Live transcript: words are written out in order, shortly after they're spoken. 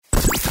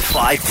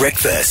5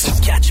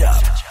 Breakfast. Catch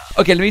up.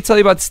 Okay, let me tell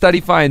you about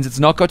study finds. It's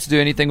not got to do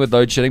anything with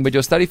load shedding, but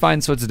your study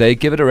finds for today,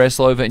 give it a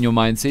wrestle over in your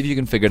mind, see if you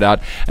can figure it out,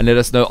 and let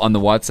us know on the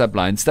WhatsApp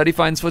line. Study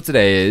finds for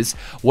today is,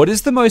 what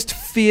is the most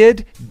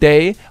feared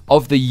day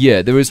of the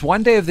year? There is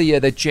one day of the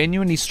year that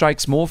genuinely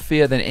strikes more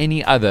fear than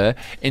any other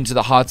into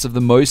the hearts of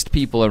the most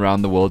people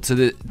around the world, to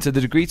the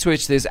degree to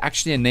which there's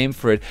actually a name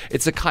for it.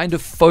 It's a kind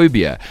of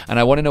phobia, and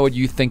I want to know what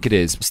you think it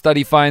is.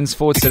 Study finds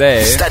for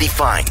today. Study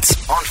finds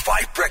on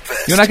 5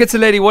 Breakfast. Yonaka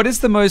Lady, what is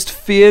the most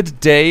feared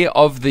day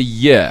of the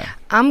year?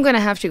 I'm going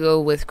to have to go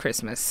with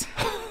Christmas.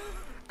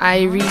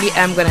 I really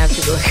am going to have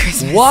to go with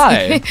Christmas.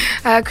 Why?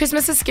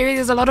 Christmas is scary.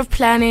 There's a lot of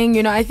planning.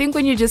 You know, I think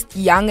when you're just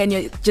young and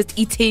you're just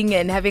eating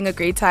and having a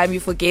great time, you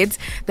forget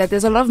that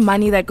there's a lot of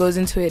money that goes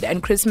into it.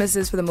 And Christmas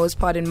is, for the most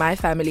part, in my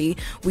family,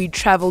 we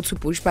travel to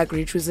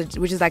Bushbuckridge,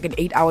 which is like an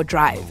 8-hour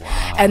drive. Oh,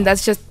 wow. And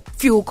that's just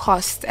fuel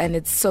cost, and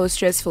it's so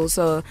stressful.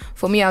 So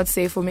for me, I would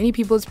say for many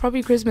people, it's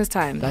probably Christmas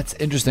time. That's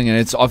interesting, and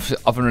it's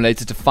often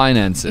related to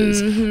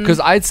finances. Because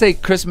I'd say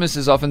Christmas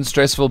is often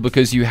stressful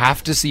because you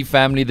have to see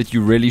family that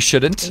you really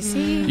shouldn't.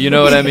 You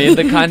know what I mean?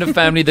 The kind of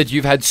family that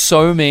you've had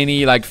so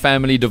many like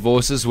family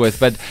divorces with.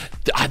 But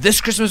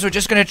this Christmas, we're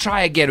just going to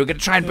try again. We're going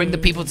to try and bring the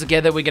people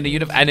together. We're going to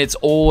unify, and it's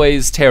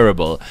always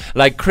terrible.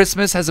 Like,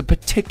 Christmas has a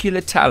particular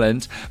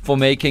talent for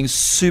making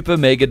super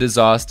mega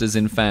disasters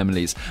in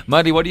families.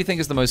 Marley, what do you think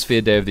is the most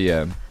feared day of the year?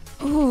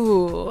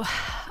 Ooh,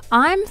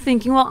 I'm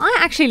thinking, well, I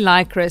actually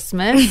like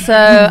Christmas,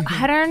 so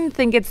I don't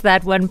think it's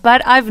that one,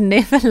 but I've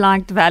never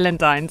liked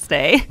Valentine's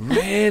Day.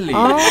 Really?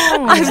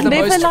 I've It's the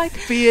never most liked...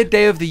 feared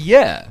day of the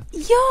year.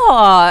 Yeah.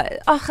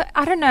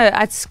 I don't know.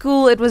 At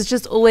school, it was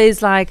just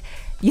always like,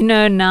 you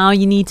know, now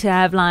you need to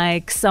have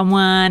like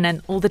someone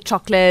and all the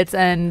chocolates,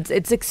 and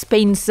it's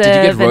expensive.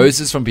 Did you get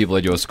roses from people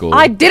at your school?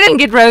 I didn't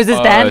get roses,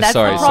 Dan. That's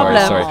the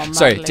problem.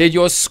 Sorry. Did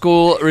your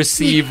school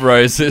receive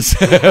roses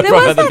There from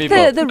was other like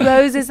people? the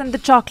roses and the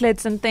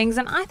chocolates and things,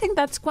 and I think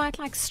that's quite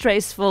like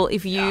stressful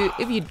if you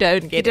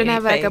don't get. You don't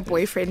have like a anything.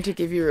 boyfriend to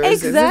give you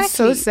roses. Exactly. It's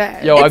so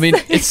sad. Yo, I mean,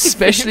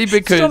 especially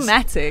because It's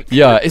traumatic.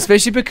 Yeah,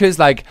 especially because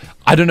like,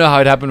 I don't know how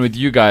it happened with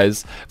you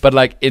guys, but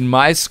like in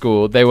my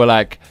school, they were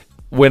like,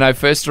 when I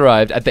first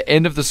arrived, at the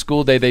end of the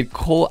school day, they'd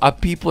call up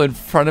people in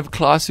front of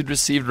class who'd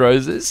received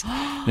roses,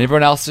 and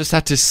everyone else just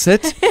had to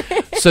sit.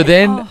 So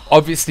then,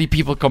 obviously,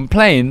 people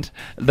complained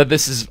that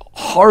this is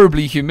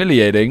horribly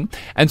humiliating,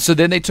 and so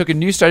then they took a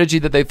new strategy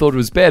that they thought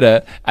was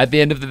better. At the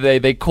end of the day,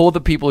 they called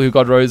the people who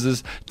got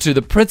roses to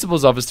the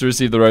principal's office to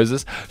receive the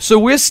roses. So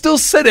we're still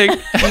sitting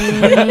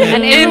And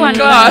in everyone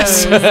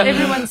class. knows.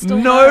 Everyone still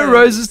No knows.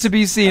 roses to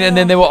be seen, and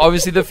then there were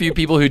obviously the few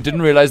people who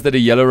didn't realize that a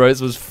yellow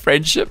rose was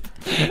friendship,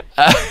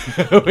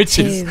 which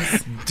is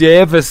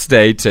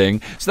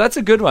devastating. So that's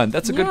a good one.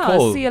 That's a good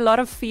call. See a lot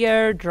of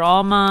fear,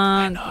 drama.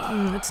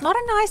 It's not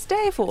a nice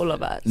day for all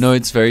of us. No,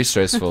 it's very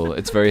stressful.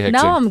 It's very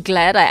hectic. Now I'm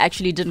glad I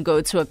actually didn't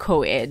go to a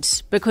co-ed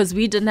because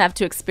we didn't have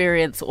to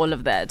experience all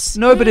of that.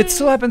 No, but it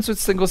still happens with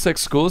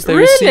single-sex schools. They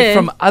Really? receive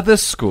from other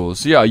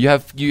schools. Yeah, you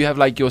have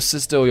like your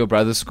sister or your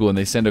brother's school, and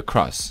they send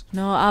across.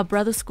 No, our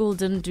brother school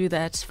didn't do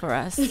that for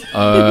us. They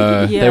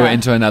Yeah. were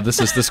into another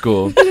sister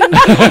school.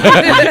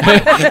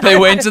 They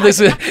went to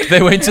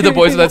the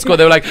boys of that school.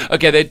 They were like,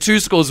 okay, there are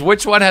two schools.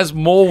 Which one has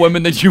more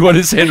women that you want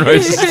to send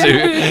roses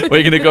to?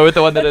 We're gonna go with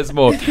the one that has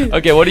more.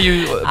 Okay, what do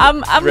you?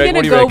 I'm Reg, going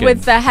what to do you go reckon?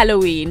 with the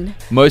Halloween.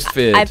 Most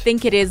feared. I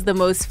think it is the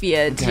most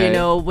feared, Okay. you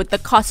know, with the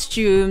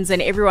costumes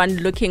and everyone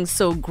looking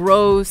so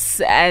gross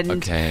and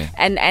Okay.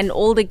 and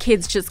all the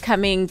kids just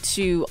coming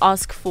to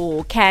ask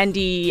for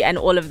candy and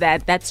all of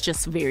that. That's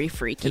just very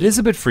freaky. It is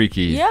a bit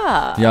freaky.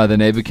 Yeah. Yeah, the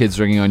neighbor kids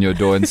ringing on your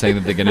door and saying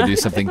that they're going to do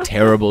something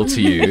terrible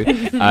to you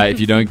if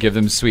you don't give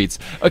them sweets.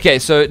 Okay,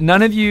 so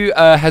none of you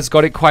has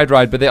got it quite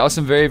right, but there are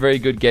some very, very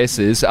good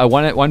guesses.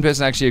 One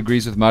person actually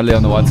agrees with Marley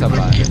on the WhatsApp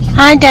line.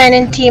 Hi, Dan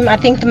and team. I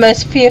think the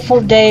most fearful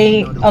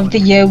day of the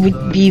year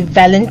would be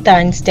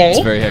Valentine's Day. It's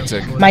very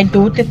hectic. My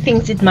daughter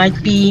thinks it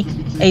might be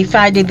a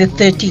Friday the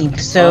 13th,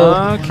 so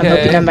I'm Okay.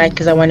 hoping I'm right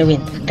because I want to win.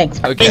 Thanks.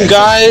 Okay. Hey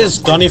guys,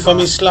 Donny from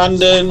East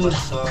London.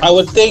 I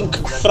would think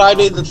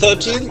Friday the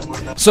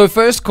 13th. So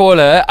first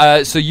caller,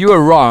 so you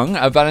were wrong.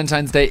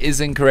 Valentine's Day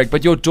is incorrect,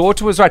 but your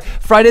daughter was right.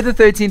 Friday the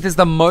 13th is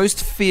the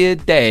most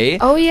feared day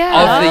Oh,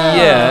 yeah. of the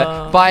year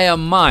by a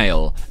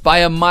mile. By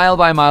a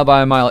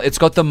mile. It's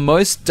got the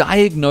most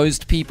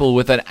diagnosed people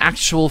with an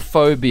actual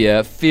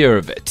phobia, fear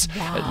of it.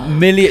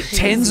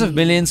 Tens of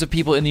millions of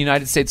people in the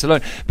United States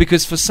alone.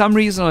 Because for some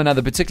reason or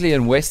another, particularly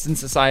in Western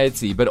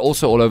society, but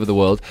also all over the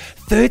world,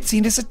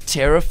 13 is a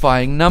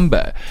terrifying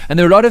number. And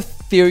there are a lot of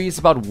theories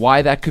about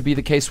why that could be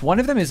the case. One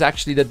of them is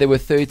actually that there were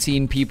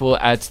 13 people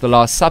at the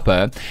Last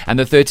Supper, and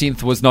the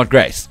 13th was not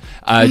Grace.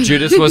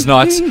 Judas was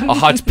not a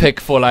hot pick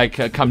for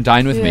like, come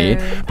dine with me.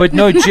 But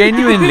no,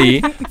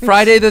 genuinely,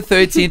 Friday the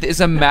 13th is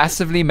a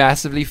massively,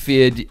 massively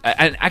feared,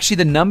 and actually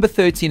the number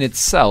 13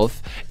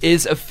 itself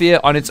is a fear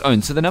on its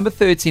own. So the number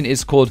 13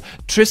 is called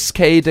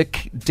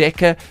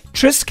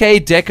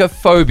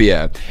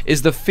triskaidekaphobia,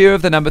 is the fear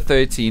of the number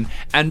 13,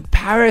 and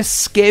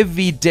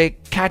paraskevidekaphobia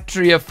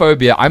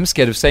Paraskevicatriophobia. I'm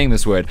scared of saying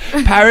this word.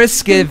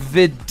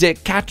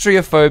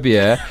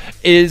 Paraskevicatriophobia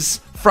is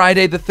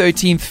Friday the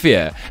 13th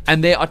fear.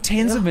 And there are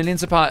tens of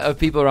millions of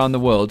people around the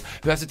world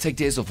who have to take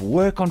days off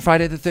work on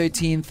Friday the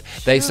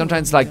 13th. They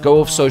sometimes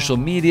go off social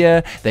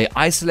media. They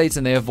isolate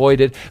and they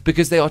avoid it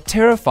because they are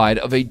terrified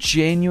of a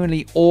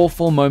genuinely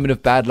awful moment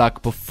of bad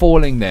luck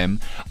befalling them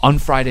on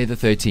Friday the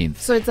 13th.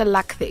 So it's a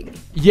luck thing.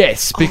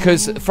 Yes,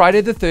 because Friday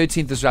the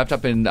 13th is wrapped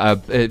up in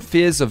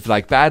fears of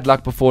bad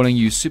luck befalling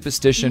you,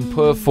 superstition,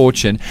 poor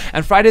fortune.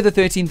 And Friday the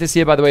 13th this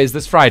year, by the way, is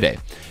this Friday.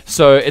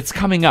 So it's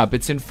coming up.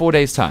 It's in 4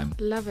 days' time.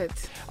 Love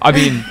it. I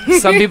mean,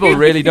 some people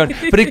really don't.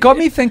 But it got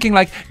me thinking,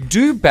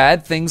 do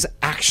bad things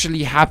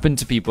actually happen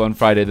to people on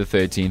Friday the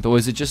 13th? Or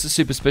is it just a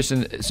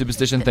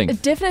superstition thing?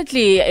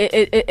 Definitely,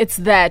 it's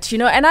that,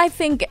 and I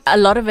think a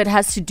lot of it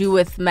has to do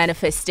with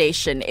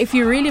manifestation. If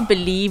you really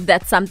believe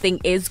that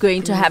something is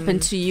going to happen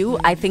to you,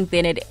 I think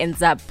then it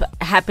ends up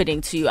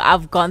happening to you.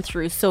 I've gone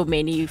through so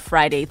many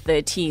Friday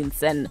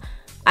 13ths and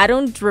I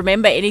don't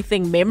remember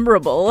anything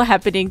memorable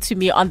happening to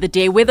me on the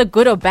day, whether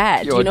good or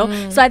bad,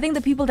 So I think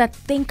the people that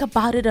think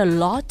about it a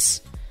lot,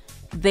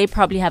 they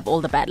probably have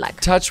all the bad luck.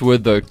 Touch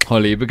wood though,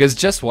 Holly, because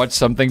just watch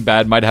something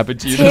bad might happen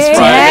to you this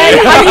Friday.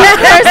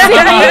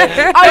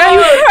 Are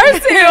you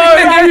cursing me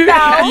right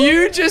now?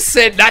 You just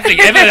said nothing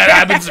ever that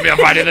happens to me on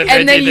Friday the 13th.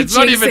 And then you it's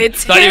not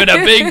jinx even a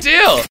big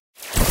deal.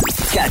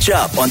 Catch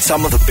up on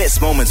some of the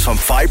best moments from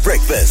 5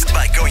 Breakfast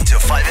by going to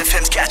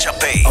 5FM's catch-up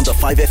page on the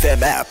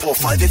 5FM app or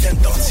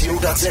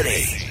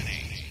 5FM.co.za.